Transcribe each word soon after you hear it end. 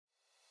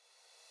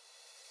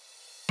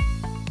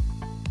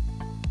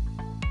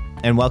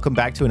and welcome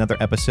back to another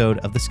episode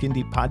of the Skin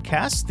Deep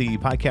Podcast, the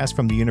podcast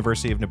from the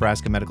University of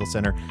Nebraska Medical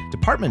Center,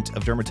 Department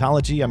of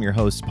Dermatology. I'm your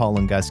host, Paul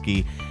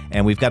Lunguski,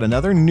 and we've got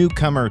another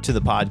newcomer to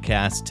the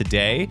podcast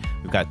today.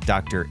 We've got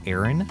Dr.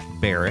 Erin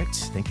Barrett.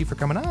 Thank you for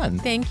coming on.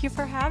 Thank you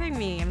for having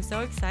me. I'm so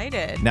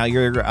excited. Now,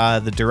 you're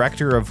the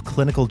Director of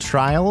Clinical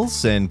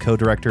Trials and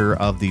co-director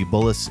of the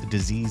Bullous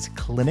Disease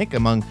Clinic,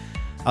 among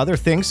other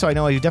things. So I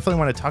know you definitely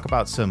want to talk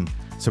about some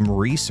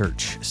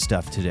research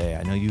stuff today.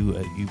 I know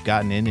you've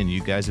gotten in and you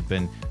guys have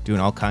been doing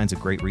all kinds of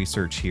great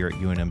research here at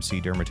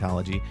UNMC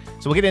Dermatology.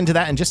 So we'll get into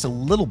that in just a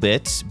little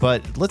bit,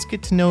 but let's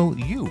get to know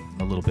you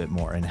a little bit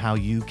more and how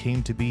you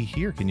came to be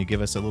here. Can you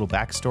give us a little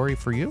backstory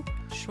for you?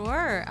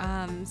 Sure.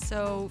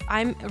 So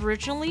I'm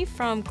originally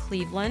from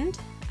Cleveland.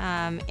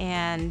 I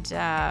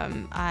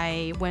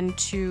went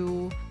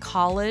to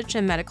college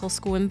and medical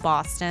school in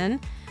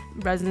Boston,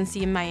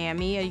 residency in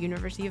Miami at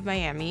University of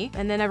Miami.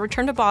 And then I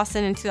returned to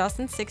Boston in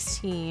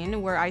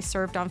 2016, where I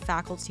served on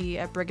faculty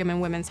at Brigham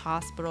and Women's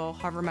Hospital,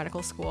 Harvard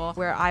Medical School,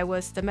 where I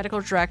was the medical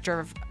director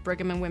of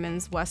Brigham and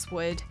Women's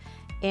Westwood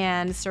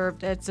and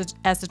served as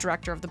the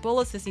director of the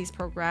Bullous disease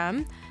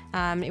program.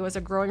 It was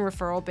a growing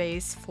referral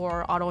base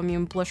for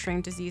autoimmune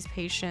blistering disease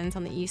patients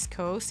on the East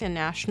Coast and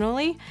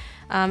nationally.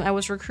 I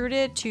was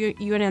recruited to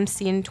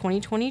UNMC in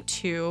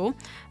 2022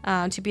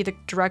 to be the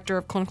director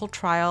of clinical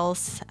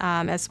trials,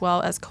 as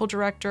well as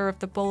co-director of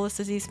the Bullous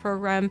disease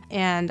program.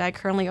 And I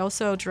currently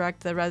also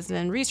direct the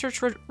resident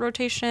research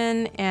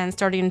rotation. And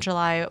starting in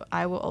July,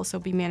 I will also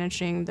be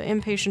managing the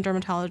inpatient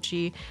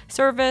dermatology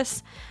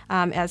service,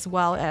 as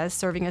well as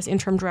serving as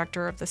interim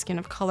director of the Skin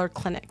of Color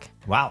Clinic.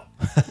 Wow.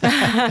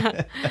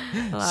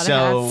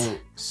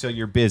 So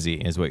you're busy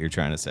is what you're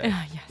trying to say.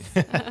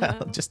 Yes.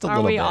 Just a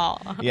little bit. Are we all?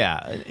 Yeah.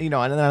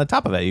 And then on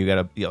top of that, you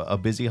got a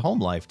busy home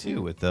life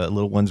too, with the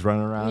little ones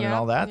running around and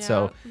all that. Yeah.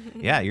 So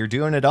yeah, you're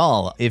doing it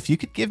all. If you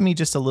could give me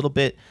just a little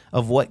bit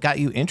of what got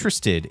you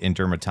interested in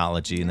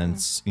dermatology and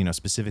then,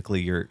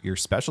 specifically your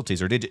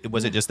specialties, or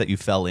was it just that you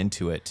fell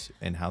into it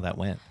and how that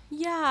went?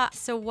 Yeah.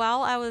 So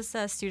while I was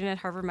a student at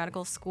Harvard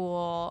Medical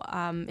School,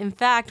 in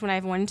fact, when I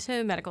went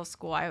to medical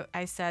school,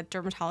 I said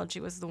dermatology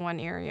was the one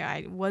area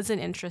I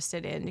wasn't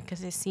interested in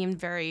because it seemed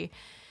very,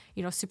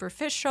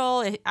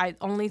 superficial.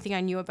 Only thing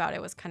I knew about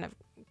it was kind of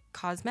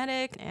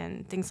cosmetic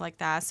and things like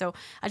that. So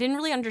I didn't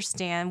really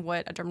understand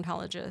what a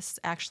dermatologist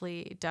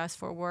actually does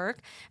for work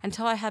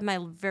until I had my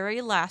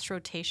very last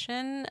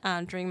rotation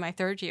during my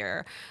third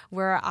year,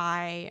 where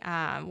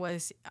I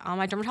was on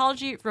my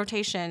dermatology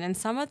rotation, and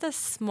some of the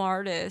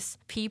smartest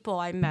people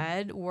I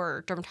met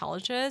were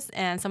dermatologists,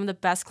 and some of the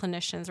best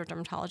clinicians were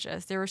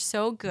dermatologists. They were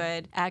so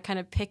good at kind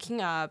of picking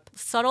up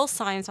subtle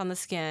signs on the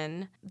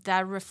skin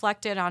that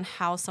reflected on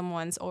how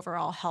someone's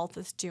overall health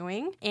is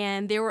doing,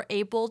 and they were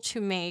able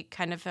to make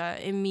kind of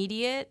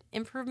immediate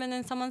improvement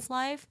in someone's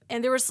life.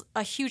 And there was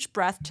a huge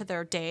breadth to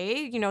their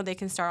day. They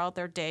can start out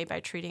their day by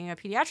treating a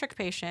pediatric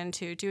patient,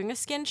 to doing a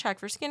skin check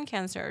for skin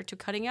cancer, to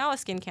cutting out a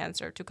skin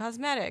cancer, to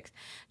cosmetics,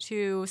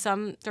 to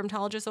some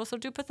dermatologists also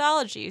do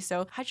pathology.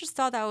 So I just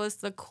thought that was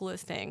the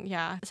coolest thing.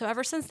 Yeah. So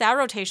ever since that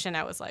rotation,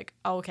 I was like,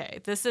 okay,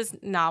 this is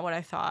not what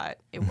I thought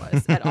it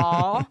was at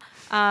all.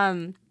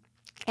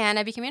 And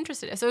I became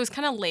interested. So it was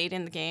kind of late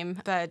in the game,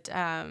 but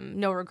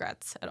no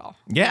regrets at all.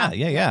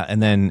 Yeah.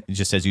 And then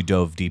just as you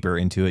dove deeper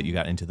into it, you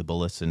got into the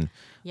bullous and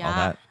all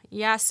that.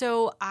 Yeah,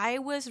 so I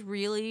was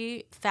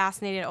really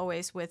fascinated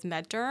always with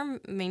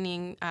medderm,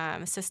 meaning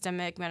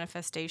systemic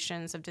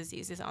manifestations of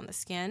diseases on the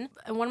skin.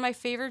 And one of my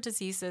favorite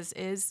diseases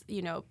is,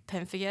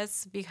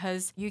 pemphigus,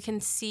 because you can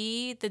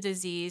see the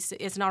disease.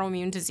 It's an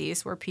autoimmune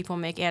disease where people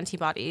make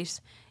antibodies.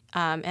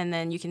 And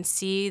then you can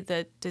see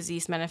the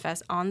disease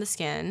manifest on the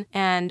skin.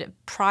 And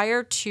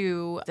prior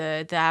to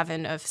the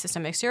advent of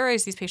systemic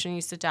steroids, these patients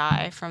used to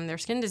die from their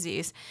skin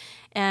disease.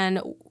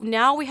 And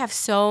now we have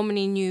so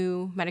many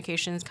new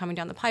medications coming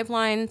down the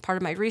pipeline. Part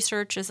of my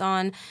research is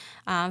on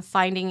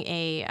finding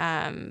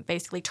a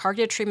basically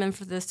targeted treatment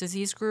for this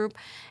disease group.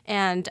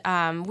 And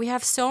we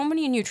have so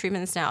many new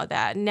treatments now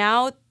that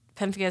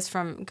pemphigus,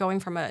 from going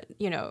from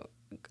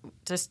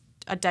just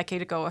a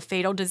decade ago, a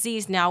fatal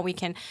disease, now we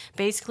can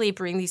basically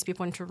bring these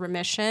people into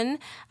remission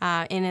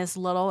in as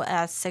little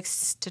as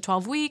 6 to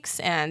 12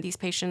 weeks, and these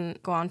patients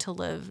go on to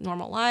live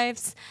normal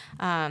lives.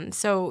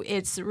 So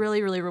it's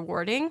really, really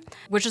rewarding,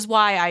 which is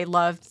why I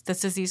love this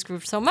disease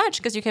group so much,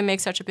 because you can make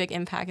such a big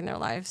impact in their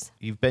lives.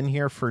 You've been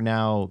here for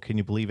now, can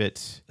you believe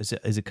it?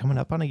 Is it coming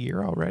up on a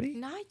year already?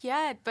 Not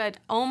yet, but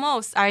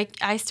almost.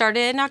 I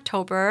started in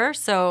October,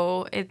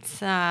 so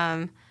it's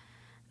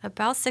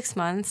about 6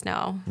 months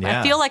now. Yeah.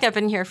 I feel like I've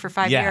been here for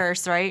 5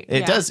 years, right?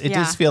 It does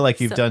feel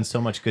like you've done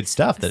so much good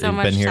stuff that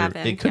you've been here.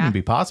 Happened, it couldn't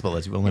be possible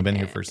as you've only been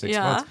here for 6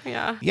 months.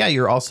 Yeah.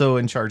 You're also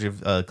in charge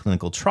of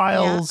clinical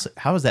trials.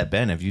 Yeah. How has that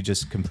been? Have you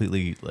just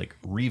completely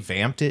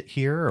revamped it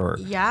here, or?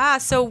 Yeah.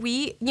 So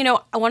we,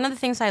 one of the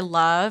things I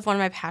love, one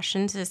of my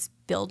passions is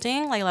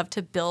building. I love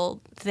to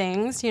build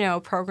things,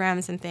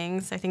 programs and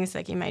things. I think it's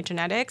in my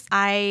genetics.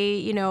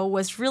 I,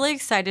 was really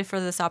excited for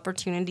this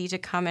opportunity to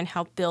come and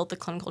help build the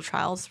clinical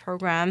trials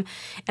program.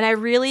 And I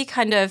really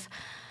kind of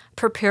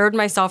prepared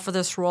myself for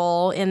this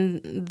role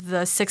in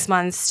the 6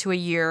 months to a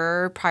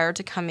year prior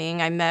to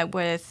coming. I met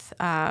with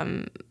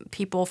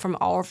people from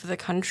all over the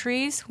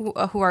countries who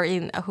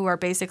are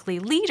basically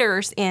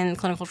leaders in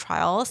clinical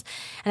trials,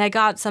 and I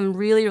got some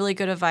really, really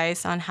good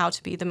advice on how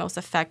to be the most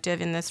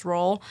effective in this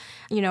role.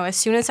 As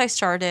soon as I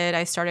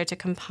started to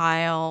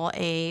compile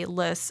a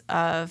list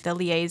of the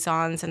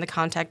liaisons and the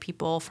contact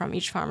people from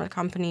each pharma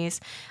companies.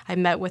 I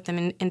met with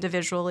them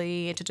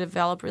individually to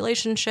develop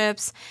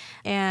relationships,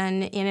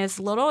 and in as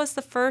little as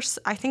the first,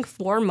 I think,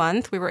 4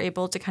 months, we were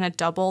able to kind of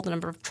double the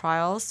number of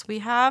trials we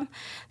have.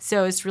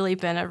 So it's really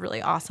been a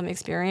really awesome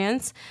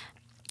experience.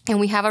 And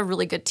we have a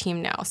really good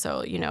team now.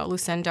 So,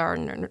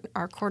 Lucinda,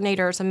 our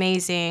coordinator, is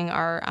amazing.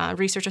 Our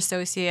research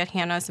associate,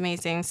 Hannah, is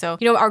amazing. So,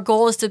 our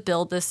goal is to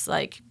build this,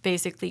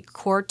 basically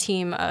core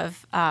team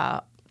of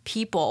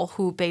people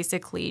who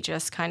basically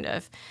just kind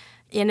of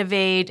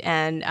innovate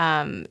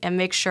and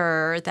make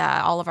sure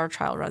that all of our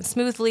trial runs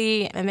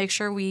smoothly and make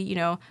sure we,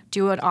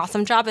 do an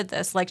awesome job at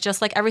this,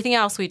 just like everything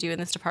else we do in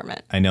this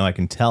department. I know I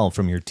can tell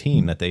from your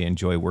team that they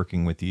enjoy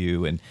working with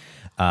you, and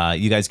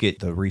you guys get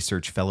the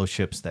research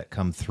fellowships that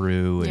come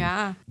through.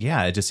 And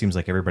yeah, it just seems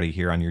like everybody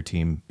here on your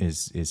team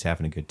is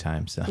having a good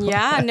time. So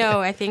yeah,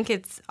 no, I think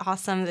it's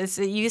awesome. It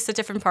uses a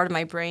different part of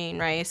my brain,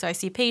 right? So I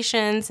see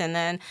patients, and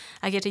then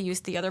I get to use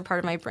the other part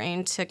of my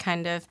brain to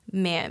kind of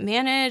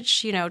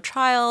manage,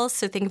 trials,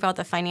 to think about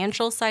the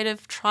financial side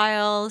of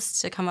trials,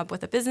 to come up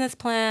with a business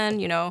plan,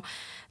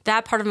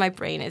 That part of my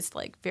brain is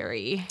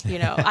very,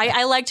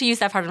 I like to use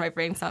that part of my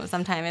brain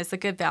sometimes. It's a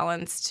good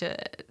balance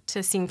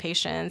to seeing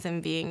patients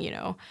and being,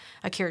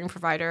 a caring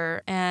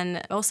provider.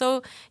 And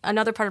also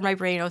another part of my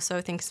brain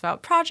also thinks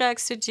about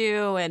projects to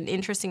do and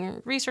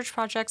interesting research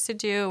projects to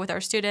do with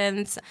our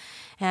students.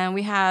 And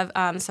we have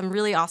some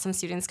really awesome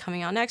students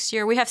coming on next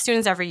year. We have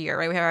students every year,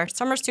 right? We have our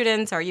summer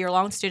students, our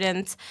year-long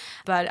students,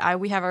 but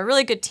we have a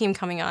really good team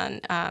coming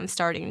on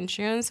starting in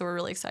June, so we're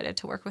really excited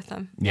to work with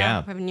them.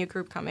 Yeah. We have a new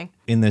group coming.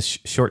 In this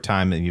short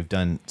time that you've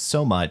done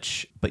so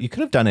much, but you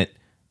could have done it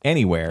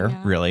anywhere,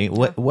 really.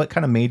 What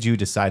kind of made you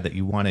decide that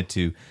you wanted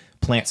to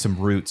plant some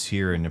roots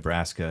here in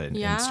Nebraska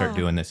and start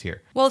doing this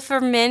here? Well,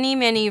 for many,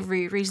 many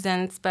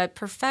reasons, but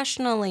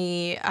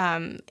professionally,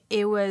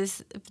 it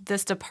was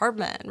this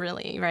department,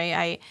 really, right?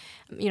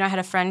 I had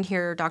a friend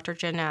here, Dr.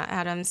 Jen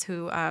Adams,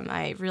 who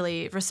I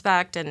really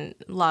respect and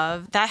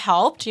love. That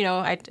helped.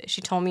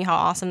 She told me how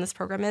awesome this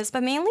program is.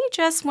 But mainly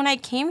just when I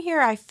came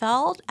here, I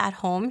felt at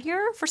home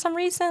here for some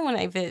reason when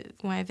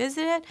I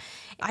visited.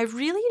 I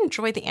really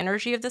enjoyed the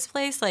energy of this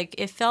place.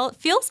 It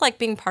feels like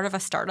being part of a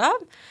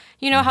startup.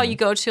 How you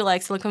go to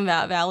Silicon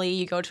Valley,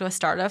 you go to a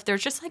startup,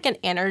 there's just an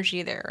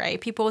energy there, right?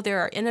 People there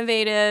are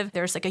innovative.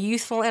 There's a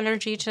youthful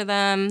energy to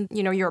them.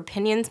 Your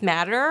opinions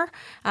matter.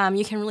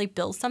 You can really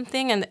build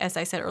something. And as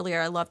I said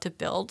earlier, I love to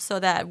build. So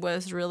that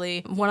was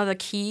really one of the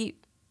key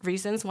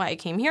reasons why I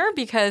came here,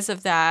 because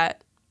of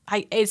that.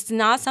 It's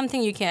not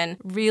something you can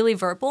really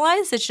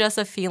verbalize. It's just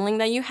a feeling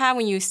that you have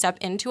when you step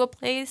into a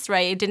place,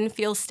 right? It didn't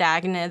feel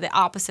stagnant, the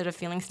opposite of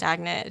feeling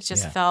stagnant. It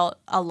just felt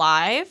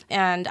alive.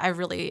 And I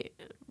really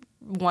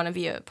want to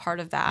be a part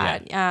of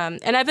that.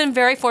 And I've been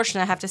very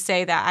fortunate, I have to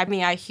say that.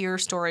 I hear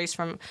stories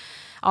from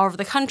all over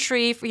the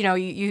country.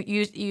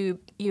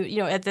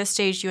 You at this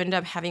stage, you end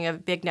up having a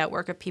big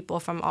network of people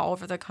from all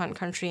over the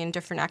country in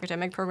different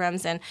academic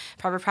programs and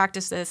private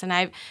practices. And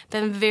I've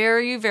been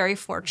very, very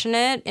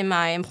fortunate in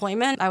my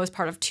employment. I was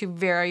part of 2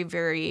 very,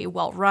 very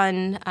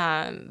well-run,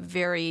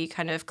 very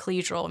kind of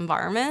collegial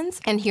environments.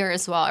 And here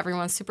as well,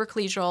 everyone's super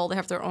collegial. They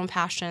have their own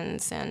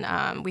passions,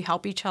 and we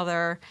help each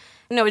other.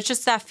 It's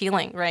just that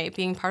feeling, right?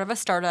 Being part of a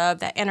startup,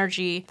 that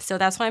energy. So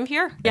that's why I'm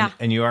here. Yeah.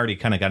 And you already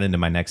kind of got into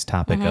my next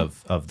topic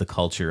of the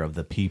culture of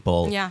the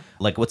people. Yeah.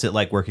 What's it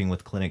like working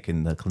with clinic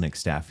and the clinic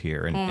staff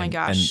here? And, oh my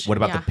gosh. And what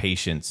about the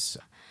patients?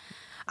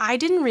 I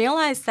didn't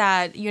realize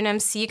that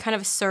UNMC kind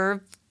of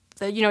served.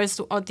 It's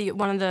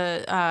one of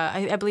the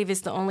I believe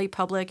is the only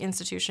public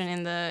institution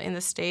in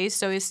the state.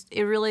 So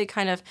it really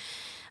kind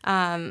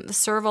of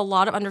serve a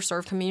lot of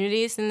underserved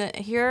communities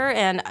here,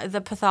 and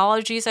the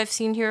pathologies I've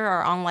seen here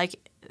are unlike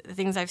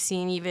things I've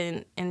seen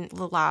even in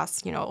the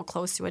last,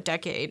 close to a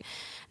decade.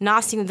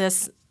 Not seeing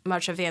this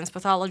much advanced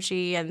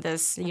pathology and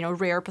this,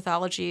 rare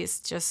pathology is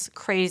just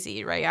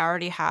crazy, right?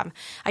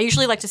 I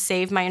usually like to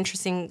save my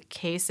interesting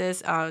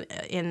cases on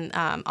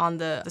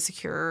the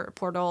secure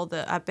portal,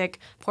 the Epic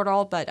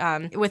portal, but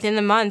within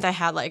the month I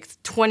had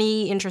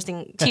 20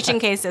 interesting teaching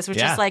cases,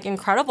 which is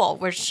incredible,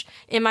 which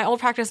in my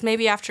old practice,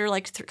 maybe after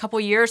a couple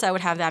years, I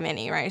would have that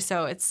many, right?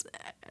 So it's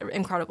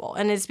incredible.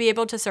 And it's be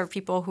able to serve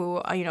people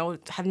who,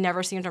 have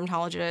never seen a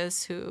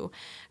dermatologist, who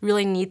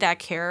really need that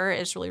care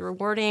is really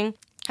rewarding.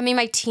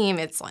 My team,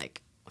 it's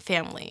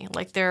family.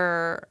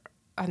 They're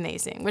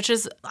amazing, which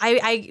is,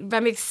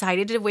 I'm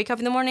excited to wake up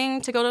in the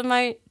morning to go to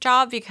my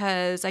job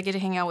because I get to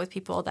hang out with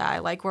people that I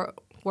like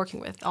working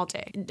with all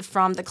day.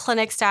 From the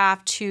clinic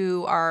staff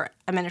to our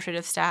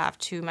administrative staff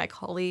to my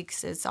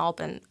colleagues, it's all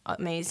been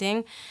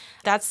amazing.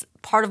 That's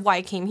part of why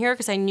I came here,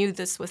 because I knew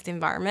this was the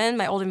environment.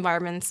 My old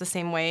environment's the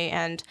same way,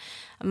 and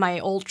my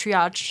old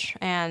triage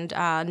and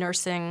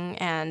nursing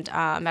and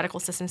medical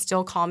assistants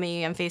still call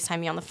me and FaceTime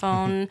me on the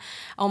phone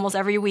almost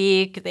every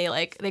week.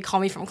 They call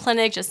me from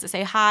clinic just to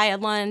say hi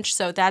at lunch.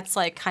 So that's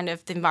like kind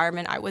of the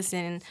environment I was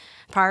in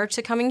prior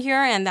to coming here,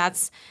 and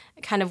that's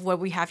kind of what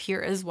we have here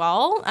as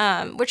well,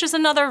 which is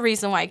another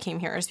reason why I came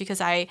here, is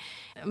because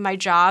my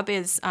job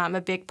is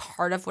a big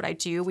part of what I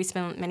do. We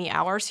spend many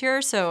hours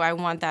here, so I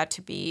want that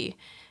to be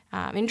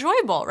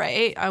enjoyable,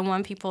 right? I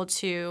want people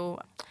to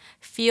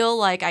feel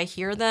like I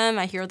hear them,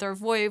 I hear their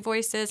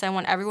voices. I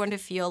want everyone to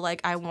feel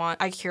like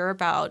I care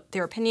about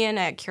their opinion,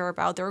 I care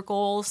about their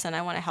goals, and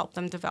I want to help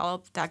them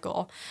develop that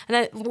goal.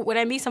 And when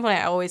I meet someone,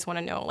 I always want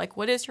to know, like,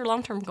 what is your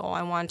long-term goal?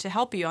 I want to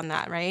help you on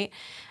that, right?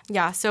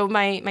 Yeah, so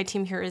my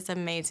team here is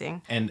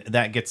amazing. And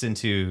that gets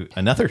into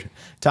another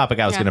topic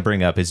I was going to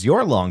bring up, is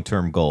your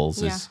long-term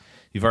goals.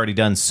 You've already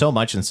done so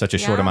much in such a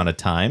short amount of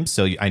time.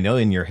 So I know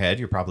in your head,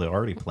 you're probably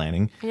already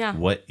planning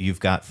what you've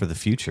got for the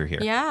future here.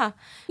 Yeah.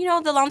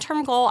 The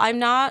long-term goal, I'm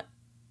not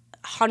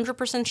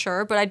 100%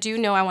 sure, but I do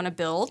know I want to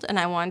build, and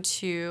I want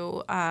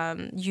to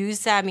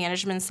use that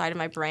management side of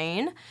my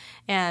brain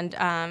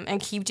and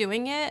keep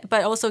doing it,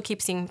 but also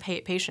keep seeing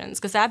patients,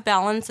 because that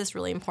balance is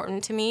really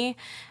important to me.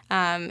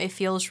 It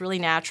feels really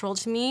natural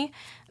to me.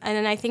 And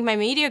then I think my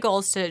immediate goal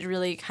is to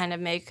really kind of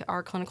make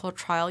our clinical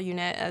trial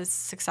unit as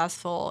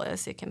successful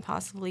as it can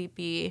possibly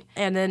be.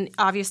 And then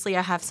obviously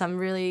I have some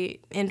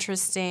really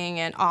interesting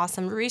and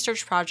awesome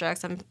research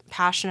projects I'm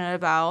passionate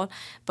about,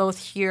 both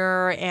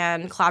here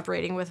and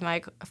collaborating with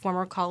my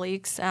former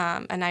colleagues.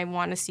 And I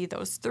want to see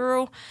those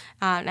through.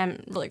 And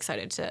I'm really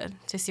excited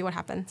to see what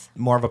happens.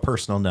 More of a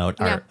personal note,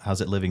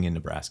 how's it living in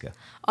Nebraska?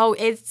 Oh,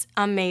 it's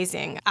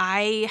amazing.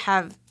 I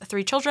have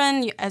 3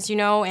 children, as you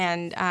know,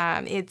 and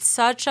it's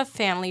such a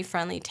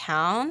family-friendly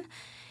town.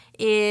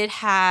 It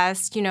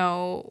has,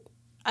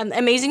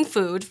 amazing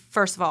food,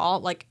 first of all.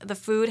 Like, the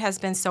food has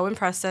been so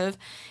impressive.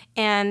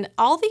 And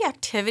all the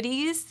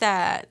activities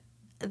that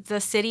the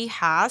city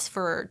has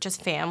for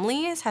just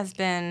families has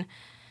been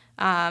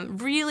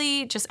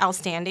really just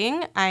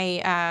outstanding.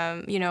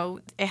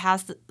 It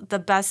has the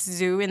best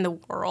zoo in the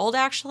world,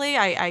 actually.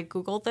 I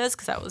Googled this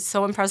because I was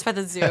so impressed by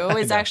the zoo.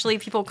 It's actually,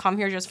 people come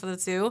here just for the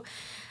zoo.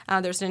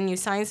 There's a new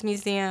science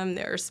museum.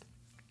 There's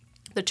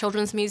the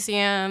children's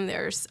museum.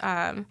 There's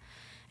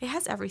it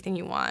has everything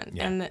you want.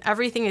 Yeah. And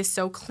everything is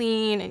so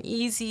clean and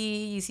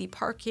easy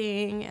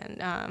parking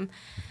and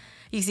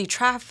easy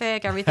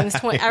traffic. Everything's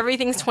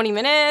 20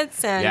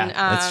 minutes. And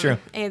that's true.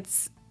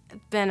 It's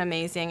been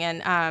amazing,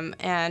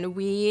 and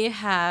we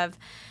have,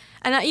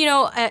 and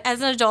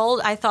as an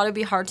adult, I thought it'd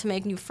be hard to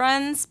make new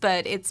friends,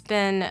 but it's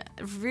been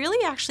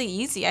really actually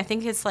easy. I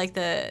think it's like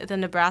the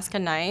Nebraska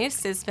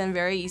nice. It's been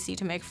very easy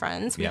to make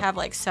friends. We have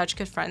like such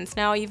good friends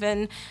now,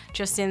 even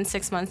just in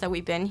 6 months that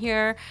we've been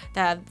here,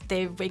 that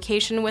they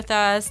vacation with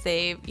us.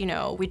 They,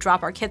 we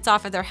drop our kids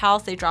off at their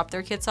house. They drop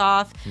their kids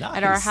off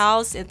at our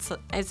house.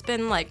 It's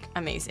been like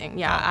amazing.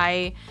 Yeah,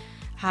 I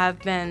have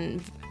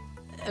been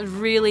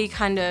really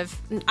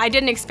I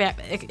didn't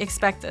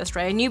expect this,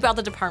 right? I knew about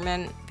the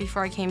department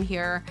before I came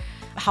here,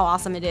 how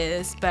awesome it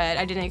is, but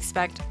I didn't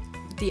expect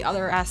the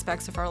other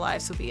aspects of our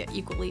lives would be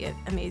equally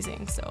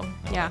amazing. So,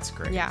 that's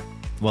great. Yeah.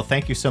 Well,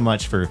 thank you so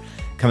much for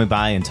coming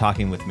by and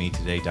talking with me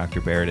today,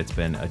 Dr. Barrett. It's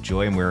been a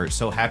joy, and we're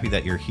so happy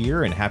that you're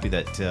here, and happy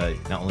that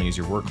not only is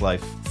your work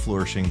life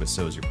flourishing, but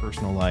so is your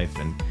personal life,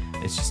 and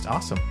it's just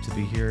awesome to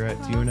be here at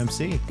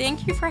UNMC.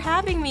 Thank you for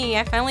having me.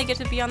 I finally get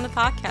to be on the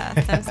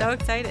podcast. I'm so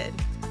excited.